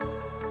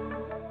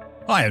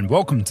Hi, and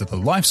welcome to the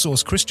Life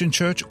Source Christian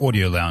Church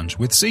Audio Lounge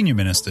with Senior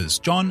Ministers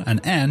John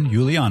and Anne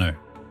Giuliano.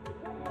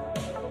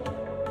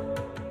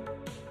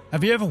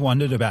 Have you ever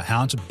wondered about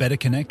how to better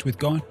connect with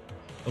God?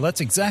 Well,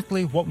 that's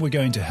exactly what we're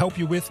going to help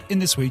you with in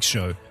this week's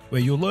show, where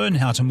you'll learn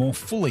how to more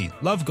fully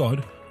love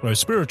God, grow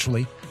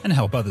spiritually, and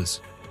help others.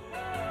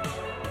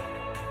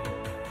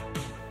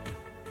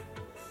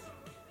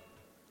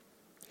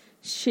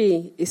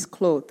 She is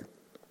clothed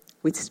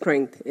with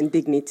strength and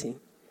dignity.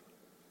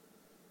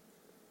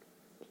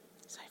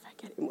 Sorry if I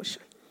get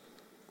emotional.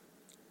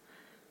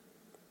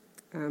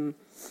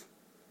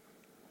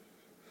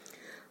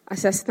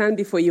 As I stand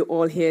before you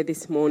all here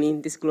this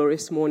morning, this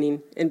glorious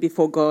morning, and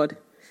before God,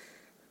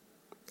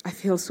 I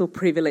feel so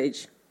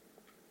privileged.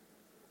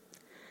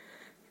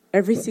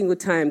 Every single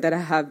time that I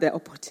have the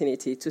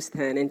opportunity to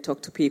stand and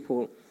talk to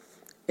people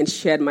and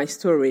share my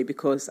story,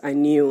 because I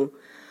knew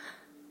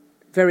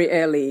very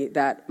early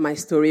that my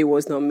story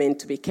was not meant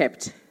to be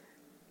kept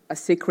a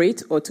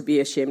secret or to be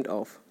ashamed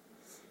of.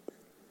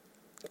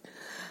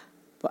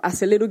 But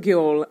as a little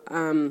girl,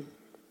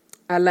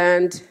 I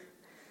learned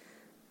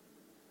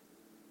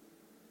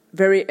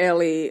very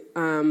early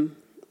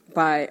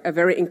by a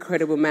very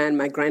incredible man,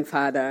 my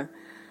grandfather,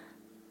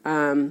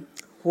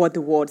 what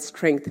the word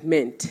strength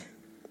meant.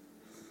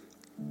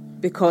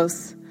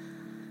 Because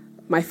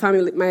my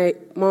family, my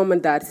mom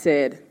and dad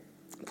said,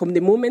 from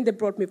the moment they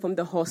brought me from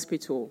the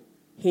hospital,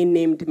 he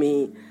named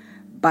me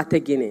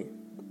Bategine.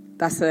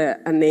 That's a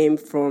name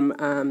from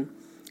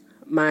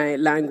my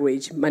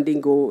language,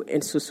 Mandingo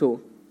and Suso,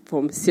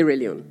 from Sierra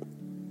Leone.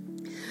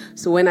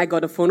 So when I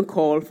got a phone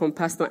call from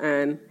Pastor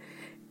Anne,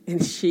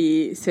 and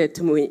she said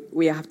to me,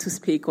 we have to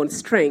speak on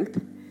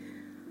strength,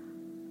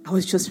 I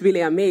was just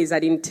really amazed. I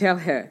didn't tell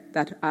her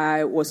that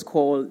I was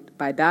called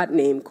by that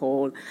name,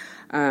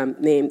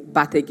 named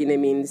Bategine,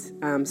 means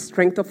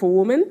strength of a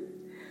woman,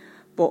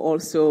 but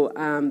also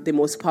the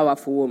most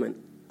powerful woman.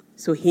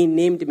 So he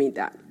named me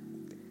that.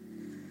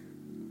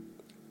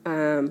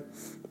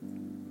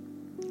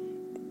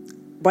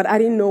 But I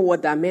didn't know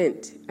what that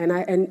meant. And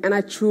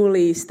I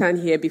truly stand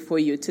here before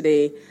you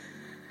today.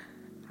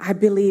 I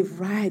believe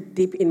right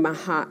deep in my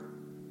heart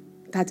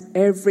that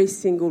every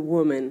single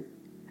woman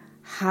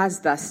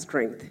has that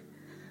strength.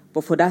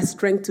 But for that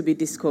strength to be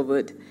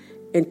discovered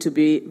and to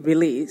be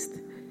released,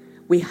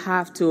 we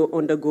have to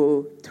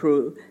undergo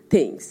through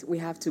things. We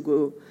have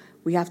to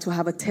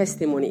have a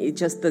testimony. It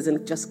just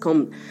doesn't just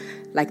come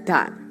like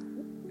that.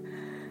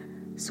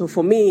 So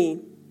for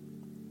me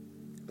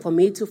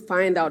to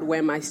find out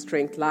where my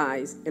strength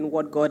lies and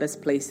what God has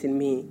placed in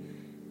me,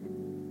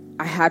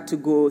 I had to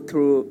go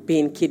through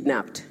being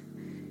kidnapped.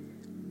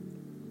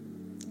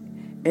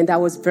 And that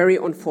was very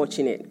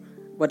unfortunate,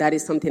 but that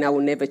is something I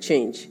will never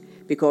change,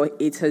 because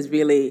it has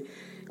really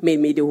made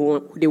me the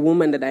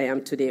woman that I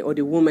am today, or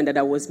the woman that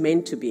I was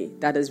meant to be.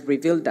 That has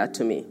revealed that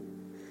to me.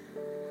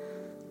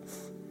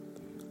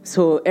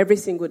 So every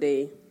single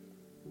day,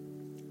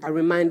 I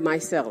remind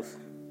myself,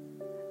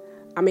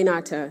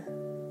 Aminata,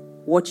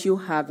 what you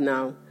have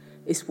now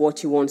is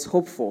what you once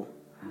hoped for.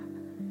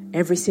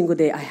 Every single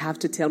day, I have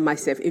to tell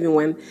myself, even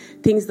when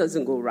things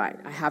doesn't go right,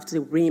 I have to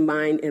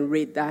remind and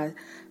read that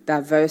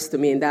verse to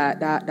me and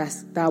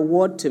that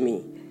word to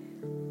me.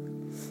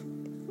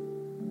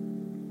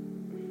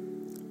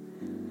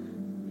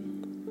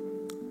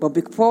 But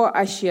before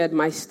I shared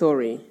my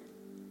story,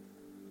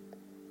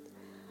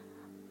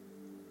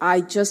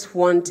 I just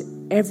want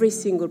every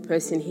single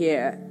person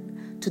here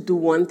to do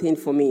one thing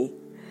for me.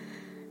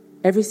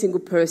 Every single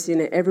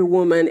person, every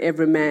woman,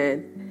 every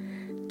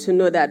man, to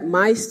know that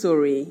my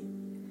story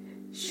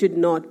should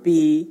never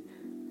be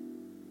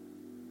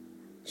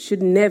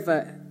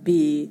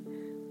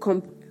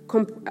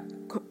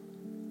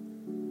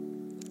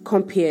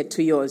compared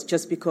to yours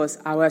just because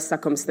our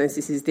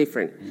circumstances is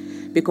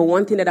different. Because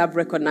one thing that I've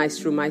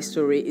recognized through my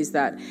story is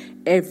that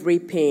every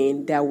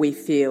pain that we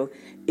feel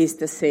is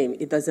the same.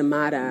 It doesn't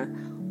matter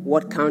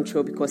what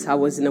country, because I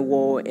was in a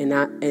war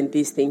and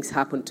these things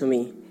happened to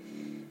me.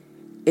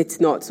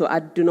 It's not. So I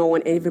do not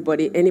want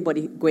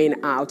anybody going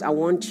out. I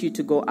want you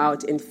to go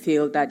out and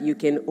feel that you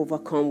can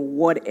overcome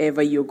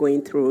whatever you're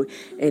going through,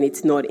 and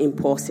it's not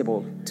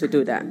impossible to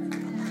do that.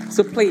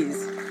 So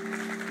please.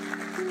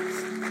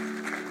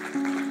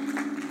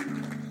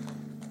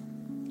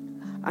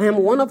 I am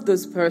one of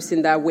those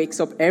person that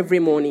wakes up every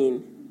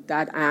morning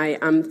that I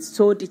am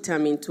so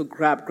determined to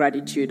grab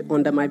gratitude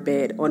under my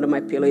bed, under my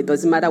pillow. It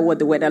doesn't matter what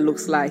the weather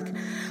looks like.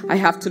 I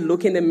have to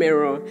look in the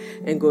mirror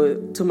and go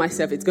to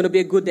myself, it's going to be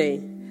a good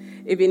day.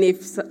 Even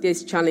if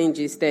there's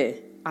challenges there,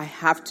 I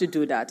have to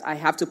do that. I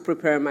have to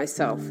prepare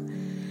myself.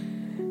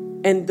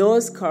 And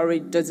those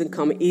courage doesn't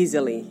come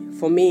easily.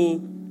 For me,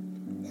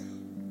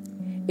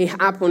 it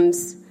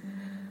happens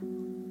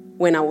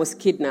when I was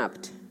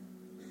kidnapped.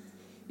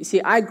 You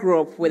see, I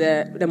grew up with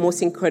the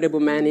most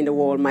incredible man in the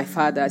world, my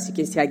father. As you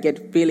can see, I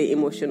get really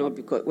emotional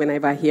because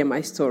whenever I hear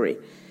my story.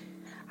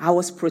 I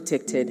was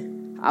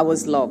protected. I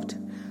was loved,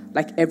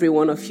 like every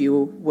one of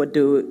you would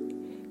do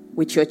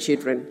with your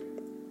children.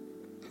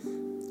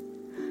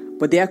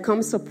 But there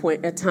comes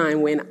a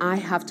time when I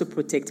have to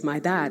protect my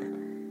dad.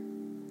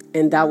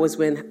 And that was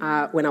when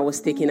I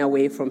was taken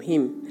away from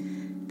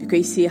him. Because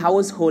you see, I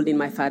was holding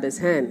my father's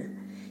hand.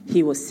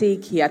 He was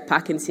sick, he had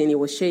Parkinson, he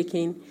was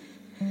shaking.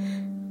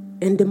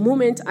 And the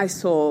moment I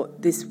saw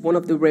one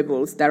of the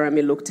rebels,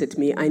 Darame, looked at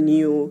me, I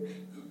knew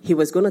he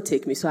was going to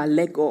take me. So I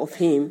let go of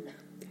him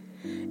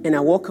and I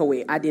walked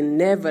away. I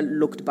never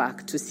looked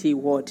back to see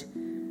what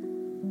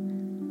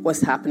was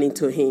happening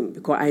to him,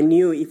 because I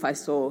knew if I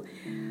saw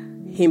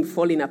him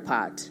falling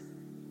apart,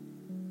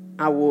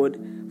 I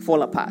would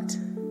fall apart.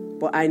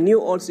 But I knew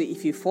also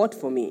if he fought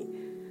for me,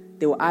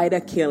 they will either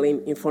kill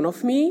him in front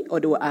of me, or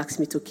they will ask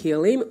me to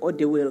kill him, or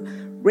they will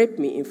rape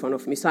me in front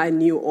of me. So I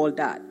knew all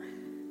that.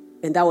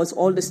 And that was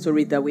all the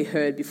story that we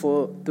heard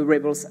before the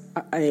rebels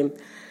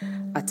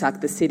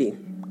attacked the city.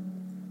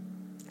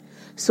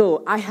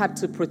 So I had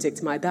to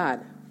protect my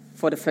dad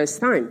for the first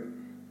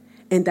time.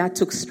 And that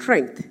took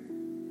strength.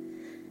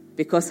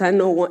 Because I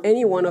know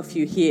any one of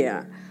you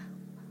here,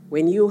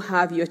 when you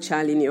have your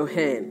child in your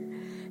hand,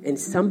 and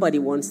somebody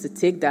wants to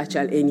take that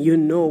child, and you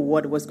know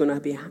what was going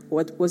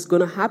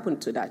to happen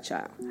to that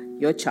child,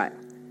 your child.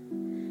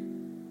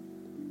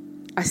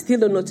 I still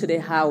don't know today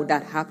how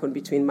that happened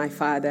between my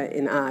father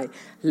and I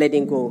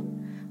letting go.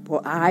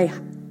 But I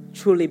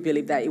truly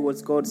believe that it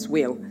was God's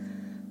will.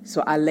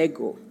 So I let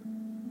go.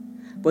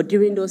 But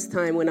during those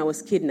times when I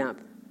was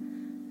kidnapped,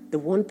 the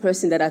one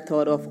person that I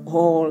thought of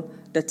all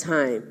the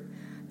time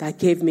that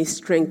gave me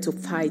strength to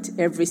fight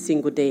every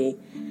single day,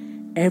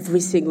 every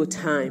single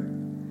time,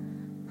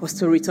 was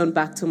to return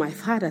back to my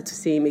father to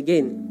see him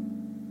again.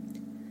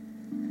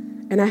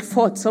 And I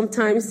fought.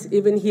 Sometimes,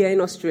 even here in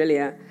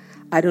Australia,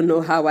 I don't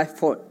know how I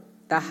fought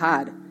that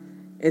hard.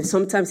 And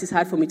sometimes it's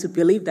hard for me to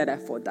believe that I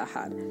fought that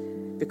hard,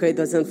 because it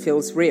doesn't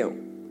feel real.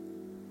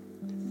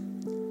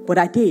 But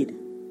I did.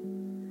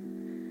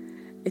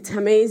 It's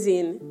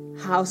amazing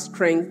how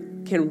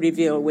strength can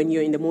reveal when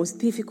you're in the most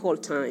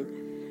difficult time,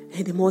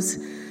 in the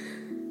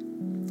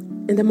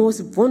most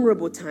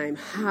vulnerable time,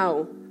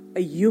 how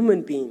a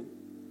human being,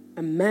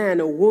 a man,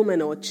 a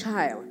woman, or a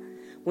child,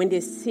 when they're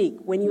sick,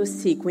 when you're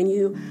sick, when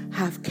you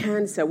have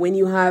cancer, when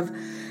you have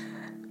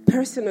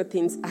personal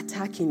things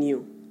attacking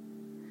you,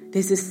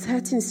 there's a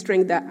certain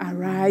strength that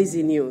arises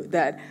in you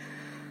that,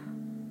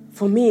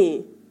 for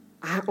me,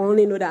 I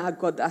only know that I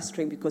got that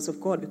strength because of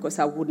God, because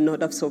I would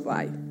not have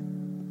survived.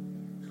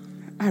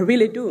 I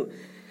really do.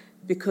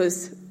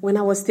 Because when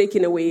I was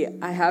taken away,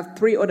 I have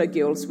 3 other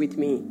girls with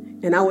me,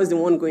 and I was the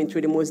one going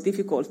through the most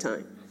difficult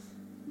time.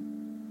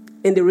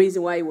 And the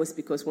reason why was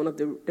because one of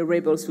the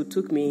rebels who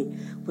took me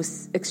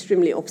was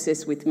extremely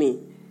obsessed with me.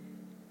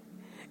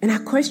 And I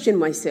questioned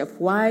myself,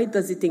 why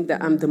does he think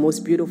that I'm the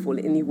most beautiful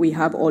and we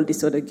have all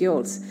these other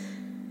girls?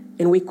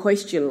 And we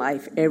question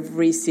life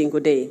every single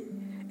day.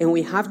 And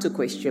we have to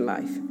question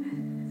life,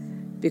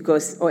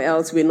 because or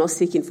else we're not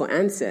seeking for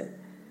answer.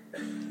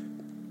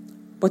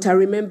 But I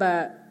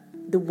remember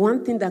the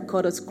one thing that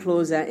got us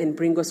closer and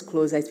bring us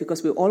closer is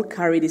because we all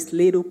carry this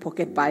little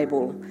pocket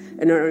Bible.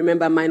 And I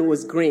remember mine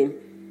was green.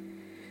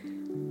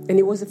 And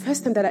it was the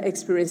first time that I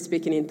experienced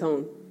speaking in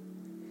tongues.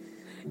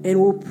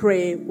 And we'll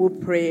pray, and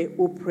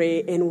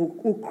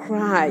we'll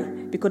cry,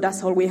 because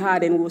that's all we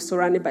had, and we were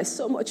surrounded by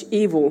so much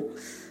evil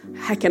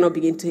I cannot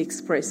begin to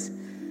express.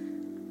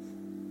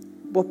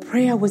 But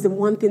prayer was the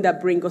one thing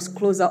that brings us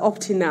closer. Up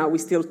to now, we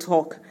still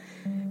talk.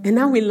 And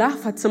now we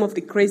laugh at some of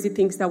the crazy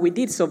things that we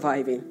did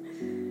surviving.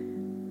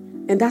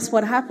 And that's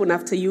what happened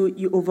after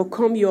you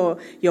overcome your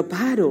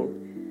battle.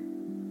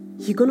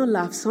 You're going to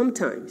laugh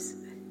sometimes.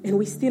 And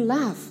we still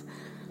laugh.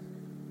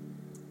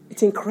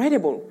 It's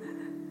incredible.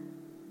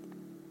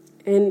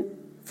 And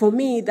for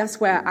me, that's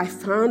where I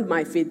found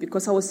my faith,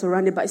 because I was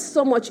surrounded by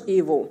so much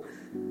evil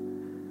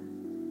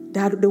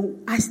that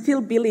I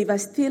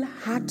still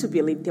had to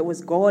believe there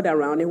was God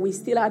around, and we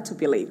still had to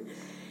believe.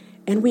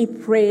 And we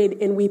prayed,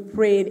 and we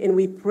prayed, and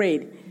we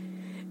prayed.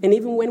 And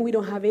even when we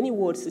don't have any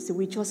words to say,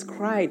 we just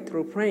cried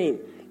through praying.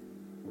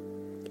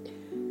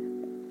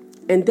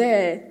 And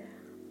there,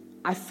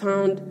 I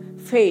found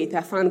faith.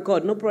 I found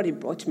God. Nobody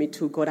brought me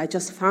to God. I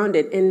just found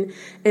it.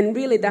 And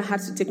really, that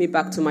had to take me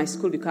back to my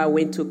school, because I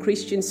went to a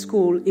Christian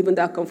school. Even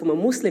though I come from a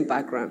Muslim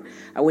background,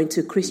 I went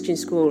to a Christian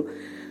school.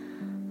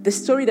 The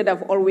story that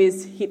I've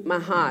always hit my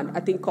heart,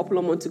 I think a couple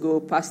of months ago,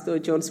 Pastor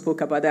John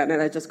spoke about that,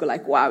 and I just go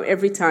like, wow,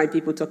 every time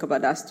people talk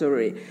about that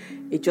story,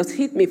 it just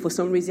hit me for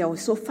some reason. I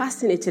was so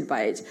fascinated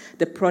by it,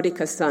 the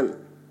prodigal son.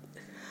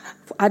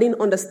 I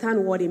didn't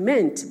understand what it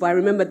meant, but I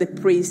remember the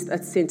priest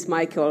at St.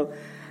 Michael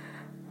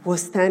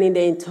was standing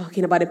there and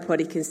talking about the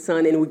prodigal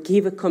son, and we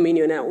gave a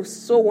communion, and I was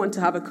so want to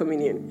have a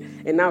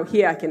communion. And now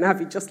here I can have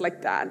it just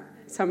like that.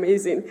 It's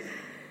amazing.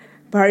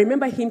 But I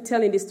remember him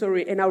telling this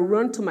story, and I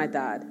run to my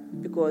dad,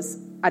 because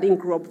I didn't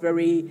grow up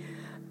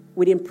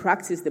we didn't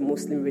practice the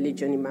Muslim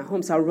religion in my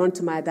home. So I run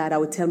to my dad. I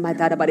would tell my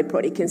dad about the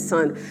prodigal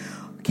son.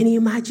 Can you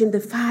imagine the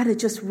father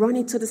just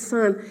running to the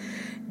son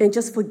and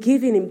just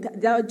forgiving him?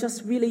 That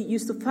just really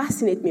used to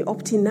fascinate me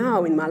up to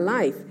now in my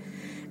life.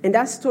 And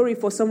that story,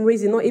 for some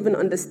reason, not even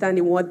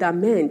understanding what that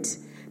meant,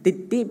 the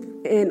deep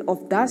end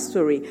of that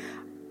story,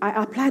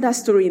 I apply that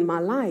story in my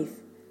life.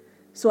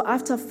 So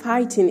after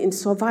fighting and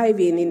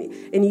surviving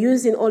and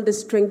using all the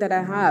strength that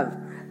I have,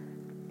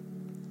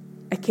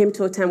 I came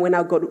to a time when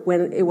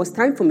it was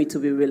time for me to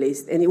be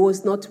released. And it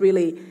was not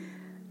really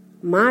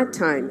my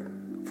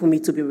time for me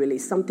to be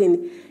released.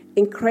 Something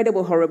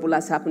incredible, horrible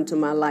has happened to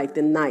my life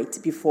the night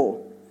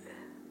before.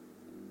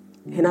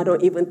 And I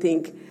don't even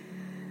think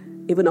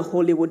even a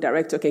Hollywood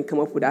director can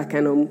come up with that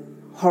kind of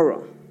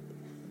horror.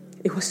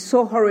 It was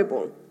so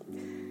horrible.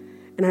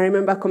 And I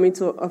remember coming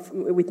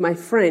with my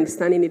friend,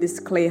 standing in this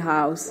clay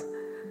house,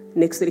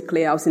 next to the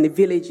clay house in the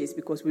villages,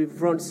 because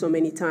we've run so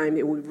many times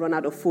and we've run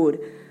out of food.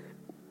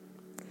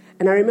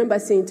 And I remember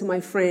saying to my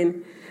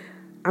friend,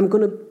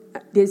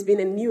 there's been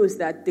a news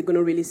that they're going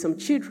to release some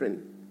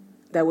children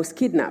that was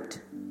kidnapped,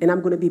 and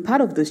I'm going to be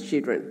part of those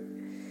children.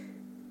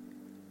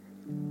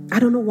 I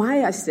don't know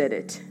why I said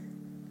it.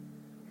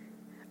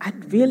 I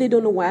really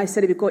don't know why I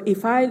said it, because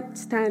if I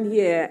stand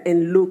here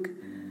and look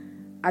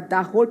at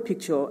that whole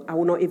picture, I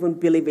will not even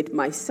believe it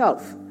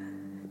myself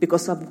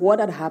because of what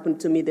had happened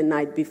to me the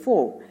night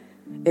before.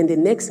 And the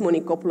next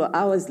morning, a couple of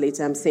hours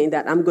later, I'm saying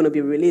that I'm going to be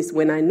released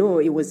when I know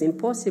it was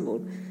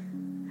impossible.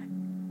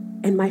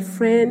 And my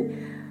friend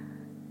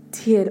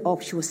teared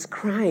up. She was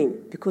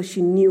crying because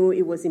she knew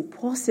it was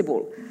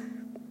impossible.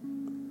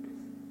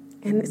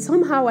 And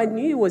somehow I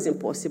knew it was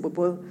impossible,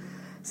 but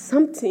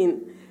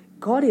something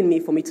got in me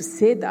for me to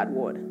say that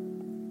word.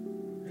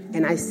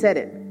 And I said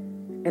it.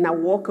 And I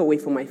walked away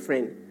from my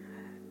friend.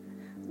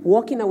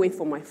 Walking away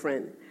from my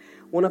friend,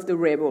 one of the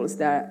rebels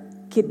that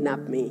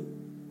kidnapped me,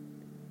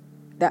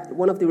 that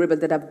one of the rebels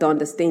that have done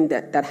the thing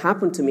that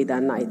happened to me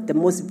that night, the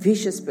most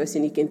vicious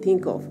person you can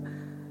think of,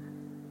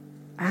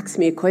 asked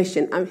me a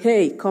question.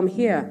 Hey, come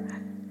here.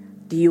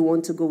 Do you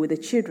want to go with the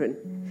children?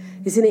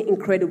 Isn't it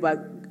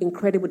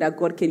incredible that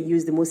God can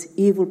use the most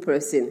evil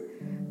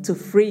person to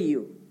free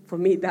you? For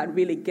me, that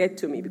really get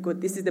to me, because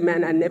this is the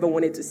man I never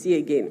wanted to see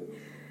again.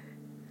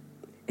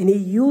 And he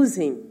used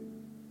him,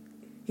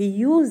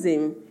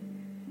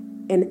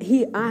 and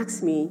he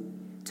asked me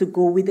to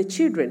go with the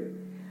children.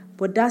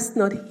 But that's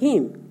not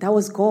him. That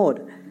was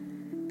God,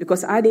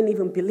 because I didn't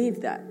even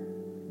believe that.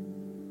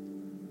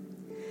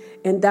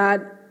 And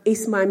that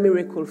is my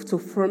miracle. So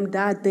from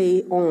that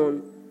day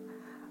on,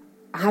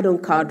 I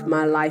don't count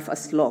my life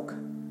as luck.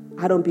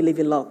 I don't believe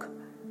in luck.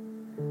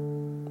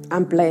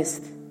 I'm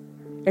blessed.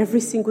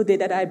 Every single day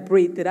that I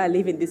breathe, that I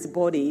live in this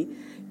body,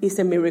 is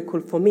a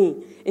miracle for me.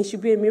 And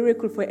should be a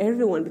miracle for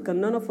everyone, because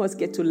none of us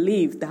get to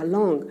live that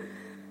long.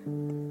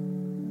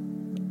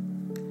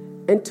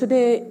 And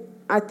today,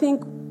 I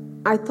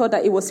thought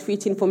that it was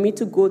fitting for me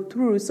to go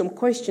through some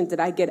questions that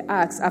I get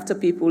asked after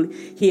people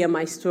hear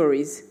my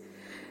stories.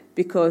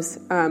 Because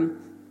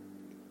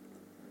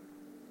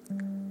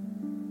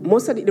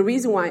most of the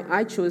reason why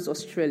I chose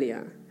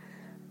Australia,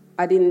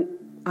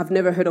 I've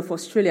never heard of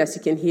Australia, as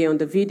you can hear on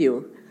the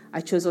video. I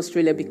chose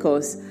Australia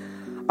because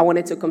I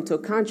wanted to come to a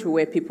country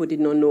where people did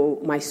not know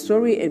my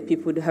story and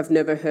people have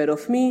never heard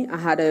of me. I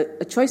had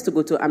a choice to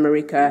go to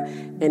America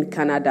and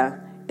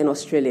Canada and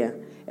Australia.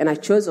 And I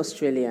chose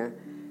Australia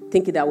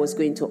thinking that I was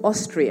going to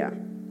Austria.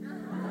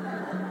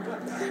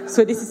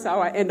 So this is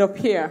how I end up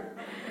here.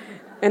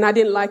 And I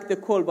didn't like the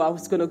cold, but I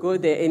was going to go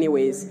there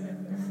anyways.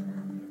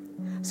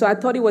 So I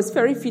thought it was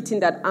very fitting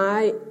that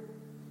I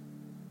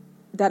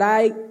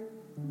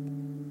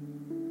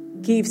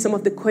give some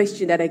of the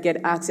questions that I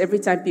get asked every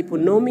time people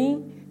know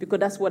me, because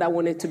that's what I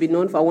wanted to be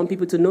known for. I want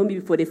people to know me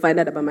before they find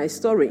out about my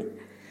story.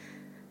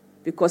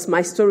 Because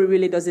my story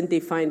really doesn't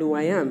define who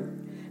I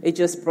am. It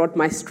just brought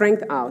my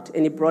strength out,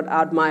 and it brought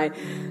out my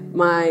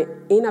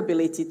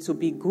inability to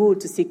be good,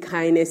 to see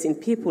kindness in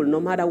people, no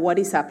matter what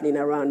is happening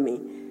around me.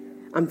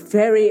 I'm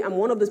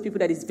one of those people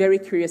that is very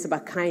curious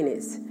about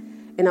kindness.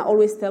 And I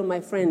always tell my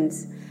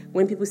friends,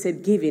 when people say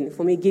giving,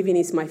 for me, giving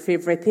is my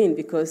favorite thing,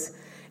 because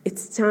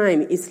it's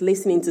time, it's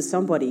listening to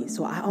somebody.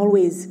 So I've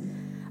always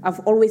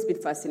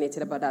been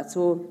fascinated about that.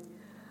 So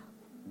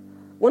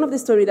one of the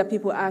stories that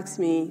people ask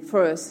me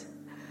first,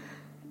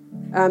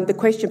 the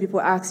question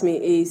people ask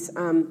me is,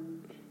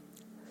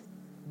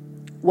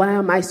 why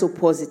am I so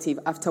positive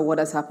after what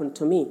has happened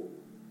to me?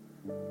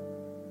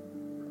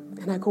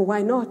 And I go,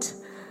 why not?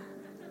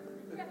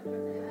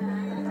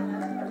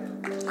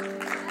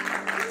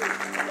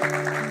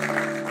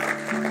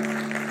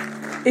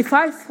 If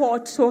I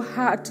fought so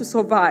hard to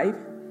survive,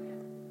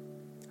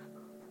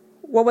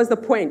 what was the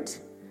point?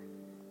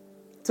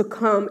 To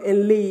come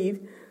and live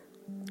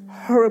a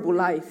horrible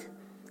life.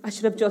 I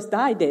should have just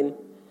died then.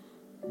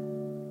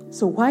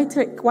 So why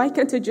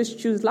can't I just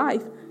choose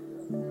life?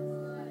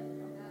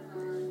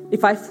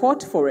 If I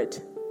fought for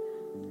it,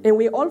 and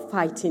we're all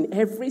fighting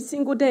every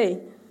single day,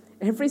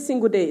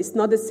 it's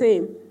not the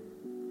same,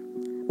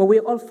 but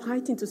we're all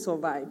fighting to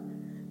survive.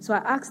 So I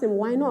asked them,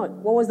 why not?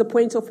 What was the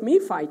point of me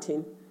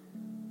fighting?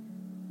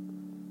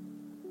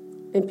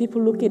 And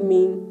people look at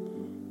me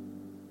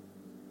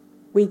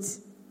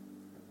with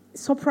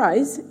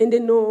surprise, and they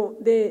know,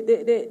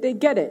 they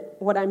get it,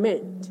 what I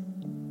meant.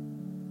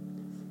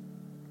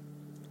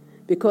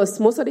 Because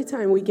most of the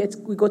time we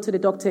go to the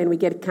doctor and we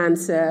get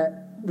cancer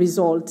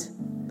result,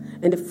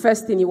 and the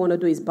first thing you want to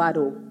do is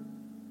battle.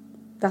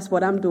 That's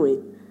what I'm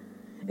doing.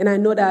 And I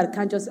know that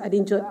I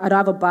don't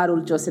have a battle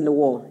just in the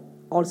war,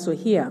 also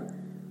here.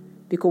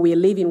 Because we're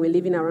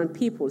living around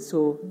people,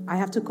 so I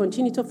have to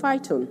continue to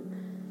fight on.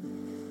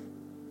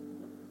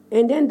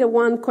 And then the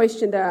one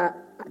question that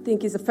I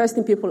think is the first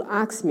thing people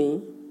ask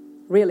me,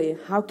 really,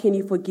 how can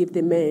you forgive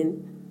the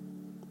man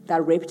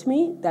that raped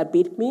me, that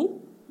beat me,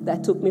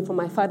 that took me from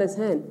my father's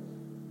hand?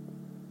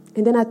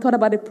 And then I thought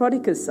about the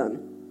prodigal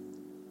son.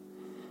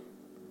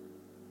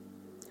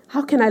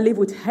 How can I live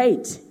with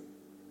hate?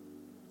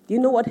 Do you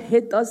know what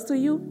hate does to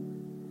you?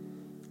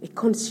 It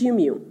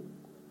consumes you.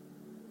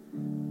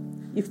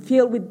 You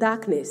feel with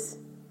darkness.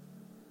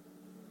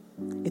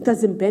 It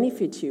doesn't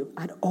benefit you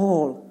at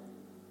all.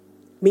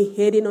 Me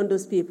hating on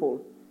those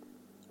people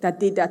that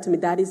did that to me,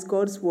 that is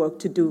God's work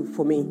to do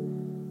for me.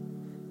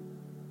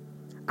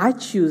 I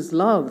choose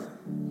love.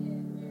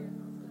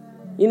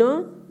 You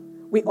know,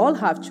 we all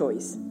have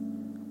choice.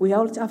 We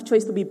all have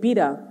choice to be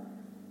bitter.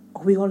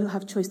 Or we all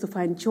have choice to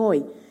find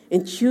joy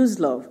and choose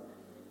love.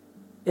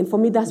 And for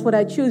me, that's what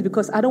I choose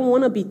because I don't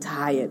want to be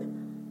tired.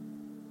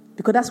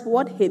 Because that's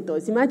what hate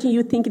does. Imagine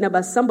you thinking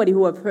about somebody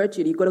who have hurt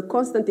you. You've got to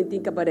constantly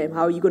think about them,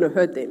 how you're going to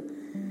hurt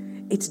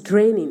them. It's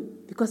draining.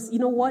 Because you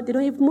know what?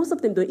 Most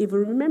of them don't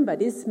even remember.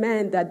 This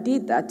man that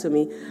did that to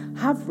me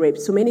have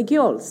raped so many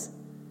girls.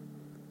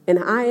 And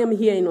I am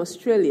here in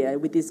Australia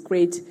with this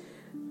great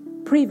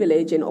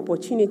privilege and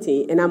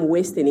opportunity, and I'm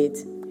wasting it,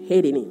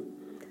 hating him.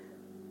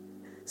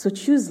 So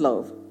choose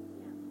love.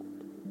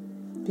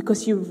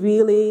 Because you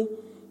really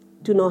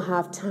do not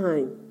have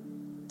time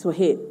to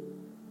hate.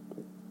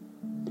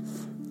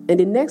 And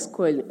the next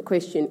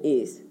question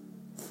is,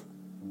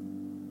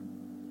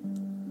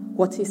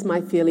 what is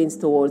my feelings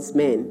towards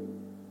men?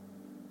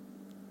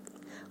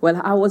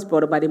 Well, I was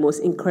brought up by the most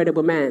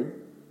incredible man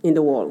in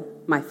the world,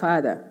 my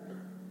father.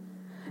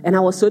 And I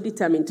was so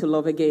determined to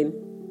love again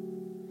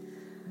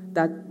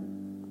that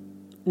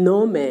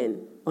no man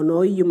or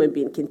no human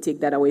being can take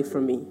that away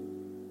from me.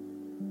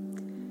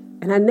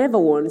 And I never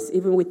once,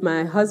 even with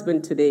my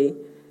husband today,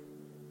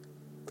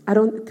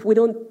 we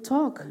don't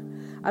talk.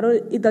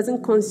 It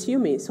doesn't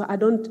consume me, so I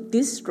don't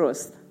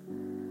distrust.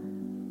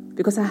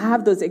 Because I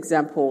have those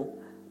examples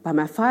by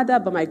my father,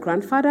 by my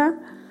grandfather,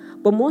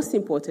 but most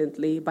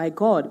importantly, by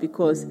God,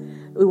 because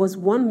it was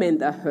one man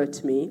that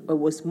hurt me, or it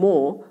was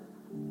more.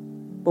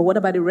 But what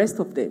about the rest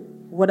of them?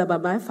 What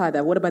about my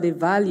father? What about the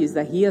values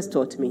that he has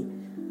taught me?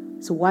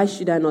 So why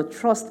should I not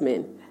trust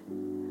men?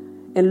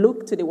 And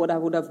look to what I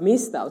would have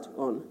missed out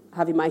on,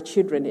 having my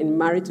children and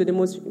married to the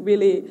most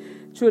really,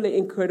 truly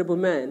incredible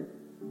man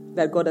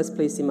that God has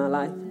placed in my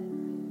life,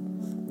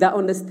 that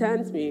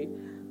understands me,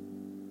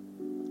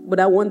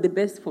 but I want the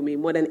best for me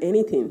more than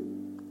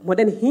anything, more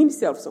than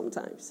himself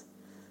sometimes.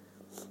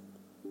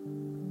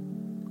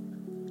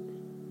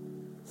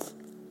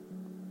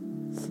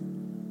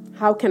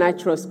 How can I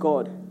trust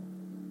God?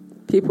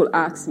 People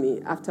ask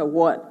me after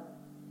what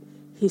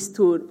he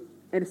stood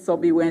and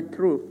Sobi went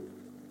through.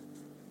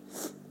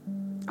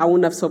 I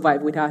wouldn't have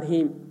survived without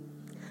him.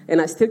 And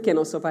I still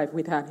cannot survive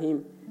without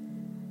him.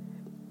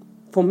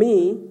 For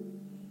me,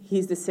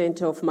 he's the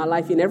center of my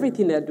life in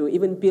everything I do,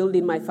 even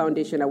building my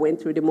foundation. I went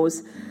through the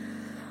most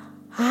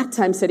hard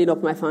time setting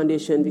up my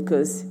foundation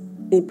because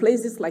in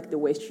places like the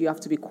West, you have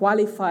to be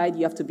qualified,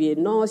 you have to be a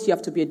nurse, you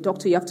have to be a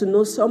doctor, you have to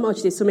know so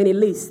much. There's so many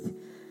lists.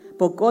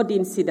 But God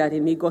didn't see that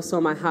in me. God saw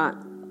my heart.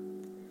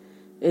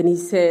 And he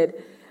said,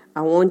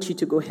 I want you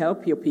to go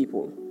help your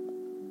people.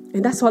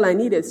 And that's all I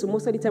needed. So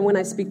most of the time when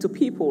I speak to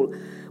people,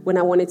 when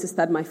I wanted to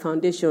start my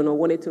foundation or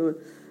wanted to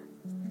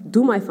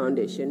do my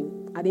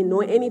foundation, I didn't know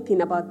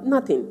anything about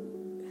nothing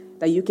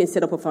that you can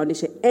set up a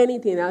foundation.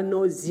 Anything, I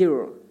know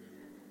zero.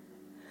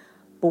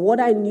 But what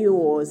I knew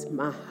was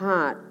my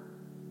heart.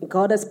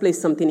 God has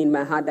placed something in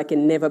my heart that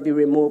can never be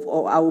removed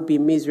or I will be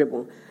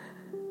miserable.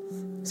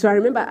 So I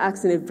remember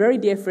asking a very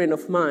dear friend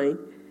of mine,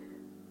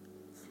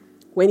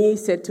 when he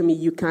said to me,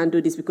 you can't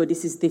do this because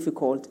this is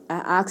difficult, I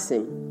asked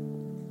him,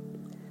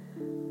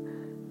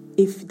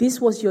 if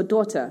this was your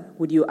daughter,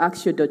 would you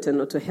ask your daughter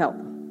not to help?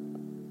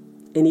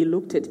 And he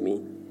looked at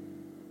me.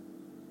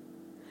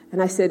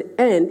 And I said,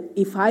 and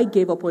if I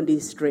gave up on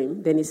this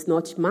dream, then it's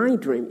not my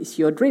dream, it's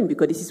your dream,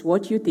 because this is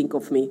what you think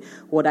of me,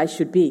 what I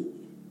should be.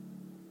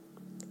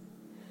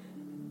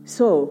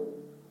 So,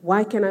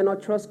 why can I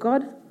not trust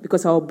God?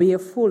 Because I'll be a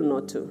fool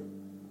not to.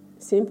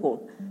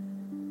 Simple.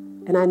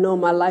 And I know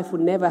my life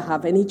will never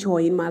have any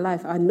joy in my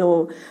life. I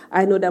know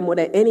that more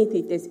than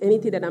anything, there's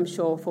anything that I'm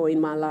sure for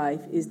in my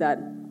life is that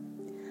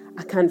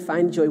I can't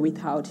find joy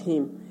without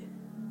him.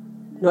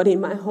 Not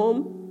in my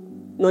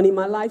home, not in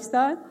my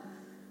lifestyle.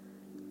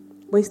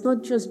 But it's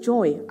not just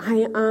joy.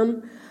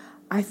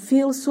 I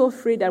feel so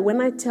free that when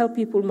I tell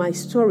people my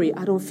story,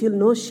 I don't feel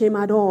no shame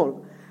at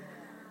all.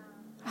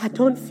 I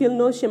don't feel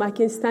no shame. I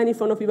can stand in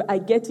front of people. I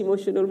get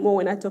emotional more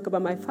when I talk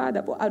about my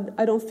father, but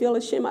I don't feel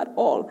ashamed at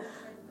all.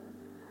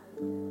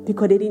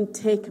 Because they didn't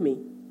take me.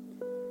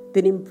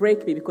 They didn't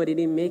break me because they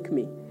didn't make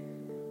me.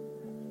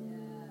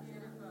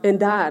 And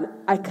that,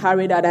 I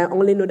carry that. I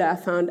only know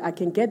that I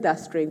can get that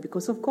strength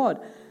because of God.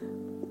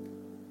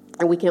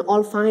 And we can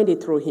all find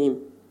it through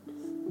Him.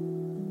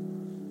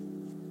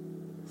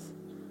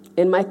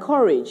 And my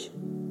courage,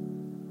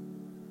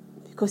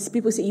 because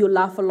people say you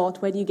laugh a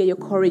lot, where do you get your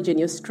courage and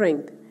your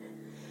strength?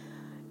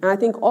 And I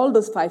think all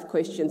those 5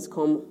 questions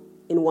come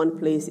in one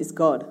place, is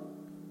God.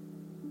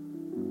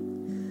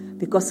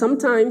 Because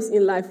sometimes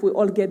in life we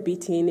all get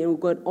beaten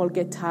and we all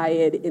get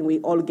tired and we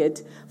all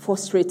get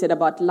frustrated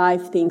about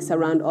life things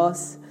around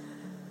us.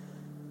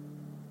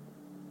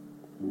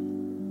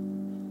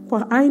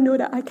 But I know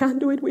that I can't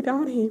do it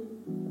without Him.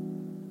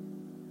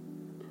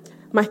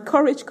 My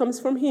courage comes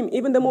from Him,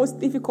 even the most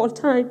difficult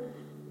time.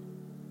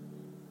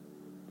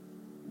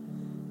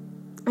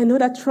 I know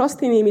that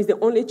trusting Him is the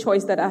only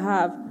choice that I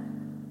have.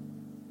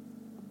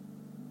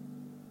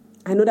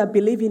 I know that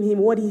believing Him,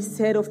 what He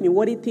said of me,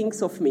 what He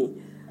thinks of me,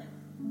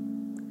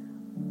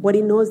 what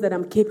He knows that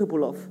I'm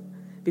capable of,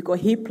 because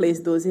He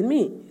placed those in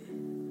me.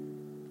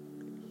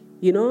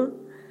 You know?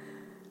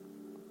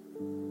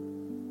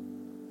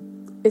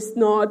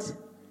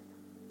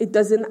 It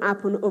doesn't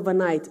happen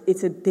overnight.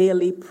 It's a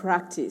daily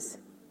practice.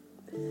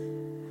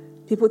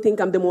 People think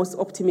I'm the most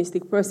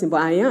optimistic person,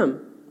 but I am.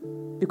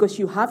 Because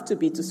you have to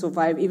be to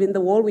survive even the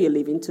world we are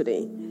living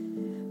today.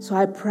 So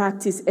I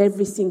practice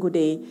every single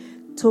day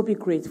to be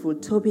grateful,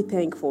 to be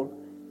thankful.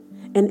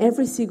 And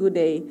every single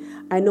day,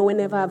 I know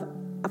whenever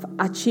I've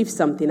achieved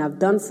something, I've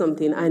done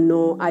something, I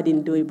know I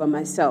didn't do it by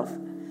myself.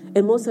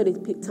 And most of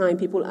the time,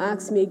 people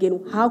ask me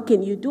again, how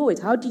can you do it?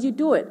 How did you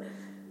do it?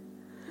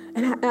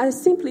 And I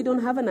simply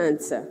don't have an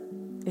answer,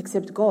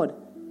 except God.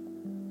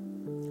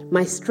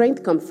 My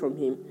strength comes from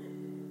Him.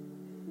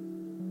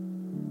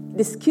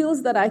 The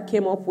skills that I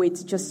came up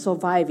with, just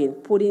surviving,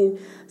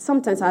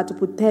 sometimes I had to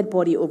put dead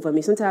body over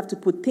me. Sometimes I have to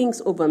put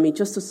things over me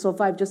just to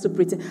survive, just to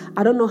pretend.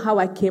 I don't know how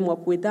I came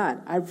up with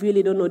that. I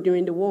really don't know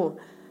during the war.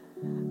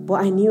 But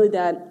I knew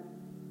that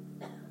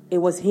it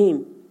was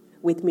Him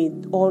with me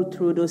all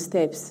through those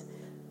steps.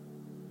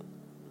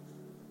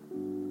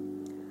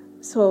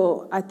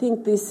 So I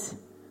think this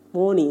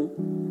morning,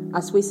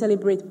 as we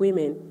celebrate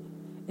women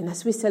and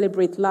as we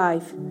celebrate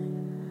life,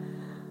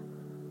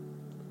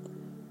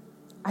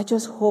 I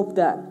just hope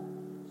that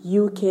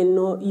you can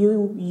know,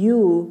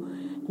 you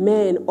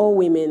men or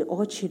women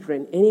or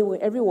children, anyway,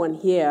 everyone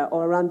here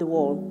or around the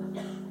world,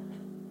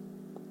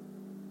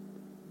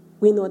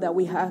 we know that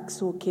we are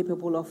so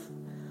capable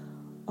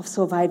of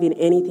surviving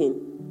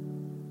anything.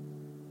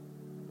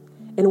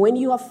 And when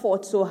you have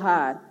fought so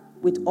hard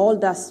with all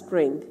that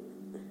strength,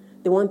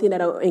 the one thing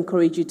that I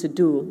encourage you to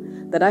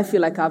do, that I feel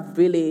like I've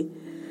really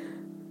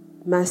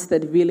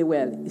mastered really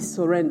well, is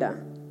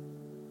surrender.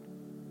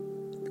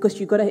 Because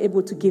you got to be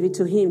able to give it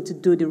to Him to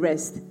do the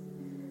rest.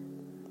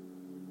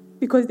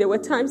 Because there were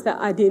times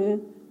that I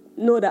didn't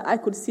know that I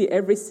could see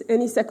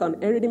any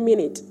second, every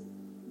minute.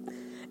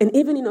 And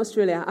even in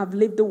Australia, I've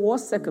lived the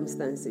worst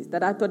circumstances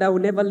that I thought I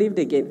would never live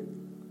again.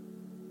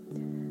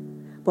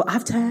 But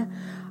after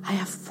I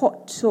have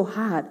fought so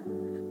hard,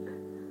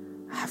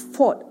 I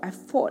fought.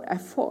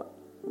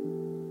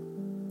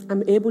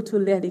 I'm able to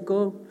let it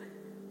go.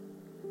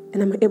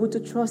 And I'm able to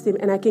trust Him.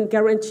 And I can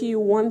guarantee you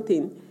one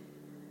thing.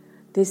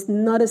 There's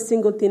not a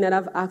single thing that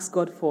I've asked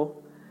God for,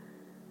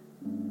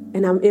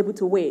 and I'm able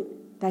to wait,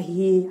 that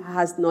He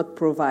has not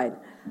provided.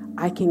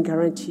 I can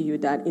guarantee you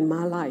that in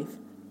my life,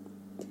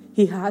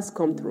 He has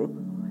come through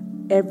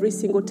every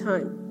single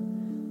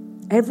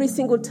time. Every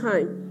single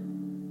time.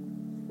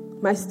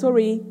 My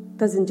story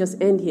doesn't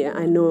just end here,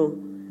 I know.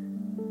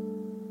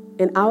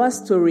 And our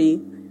story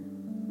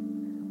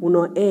will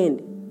not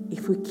end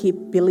if we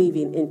keep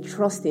believing and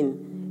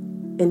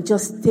trusting and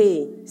just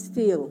stay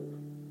still.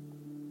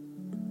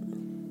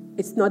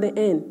 It's not the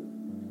end.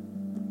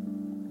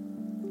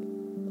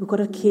 We've got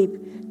to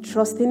keep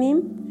trusting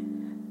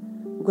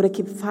Him. We've got to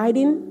keep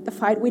fighting the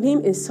fight with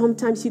Him. And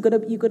sometimes you got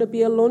to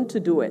be alone to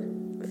do it.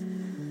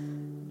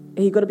 And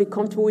you got to be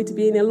comfortable with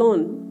being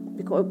alone.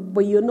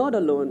 But you're not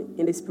alone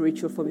in the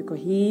spiritual form, because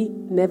He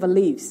never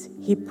leaves.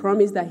 He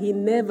promised that He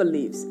never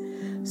leaves.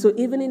 So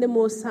even in the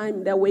most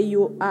time, that way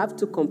you have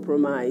to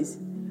compromise.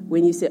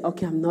 When you say,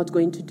 okay, I'm not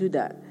going to do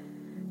that,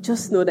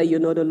 just know that you're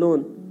not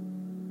alone.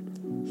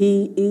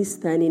 He is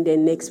standing there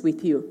next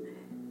with you.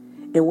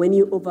 And when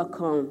you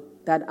overcome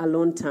that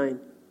alone time,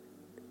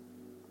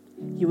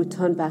 you will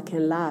turn back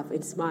and laugh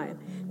and smile,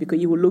 because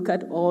you will look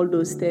at all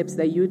those steps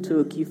that you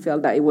took. You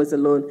felt that it was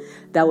alone.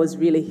 That was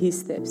really His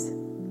steps.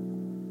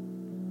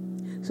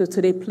 So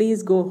today,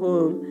 please go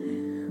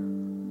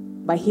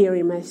home by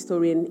hearing my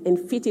story and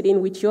fit it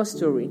in with your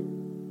story.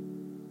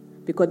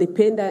 Because the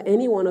pain that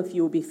any one of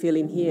you will be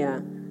feeling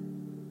here,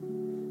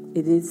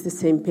 it is the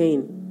same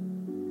pain.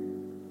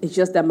 It's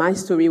just that my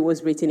story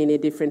was written in a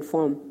different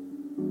form.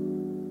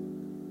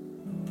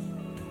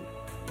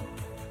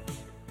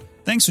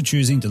 Thanks for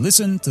choosing to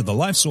listen to the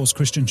Life Source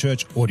Christian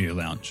Church Audio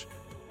Lounge.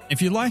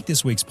 If you like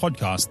this week's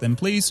podcast, then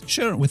please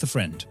share it with a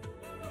friend.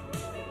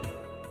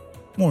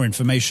 More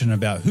information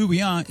about who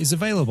we are is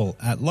available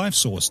at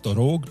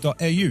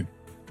lifesource.org.au.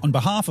 On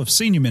behalf of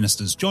Senior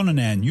Ministers John and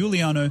Anne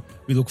Giuliano,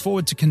 we look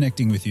forward to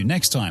connecting with you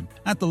next time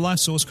at the Life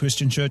Source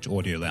Christian Church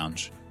Audio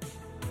Lounge.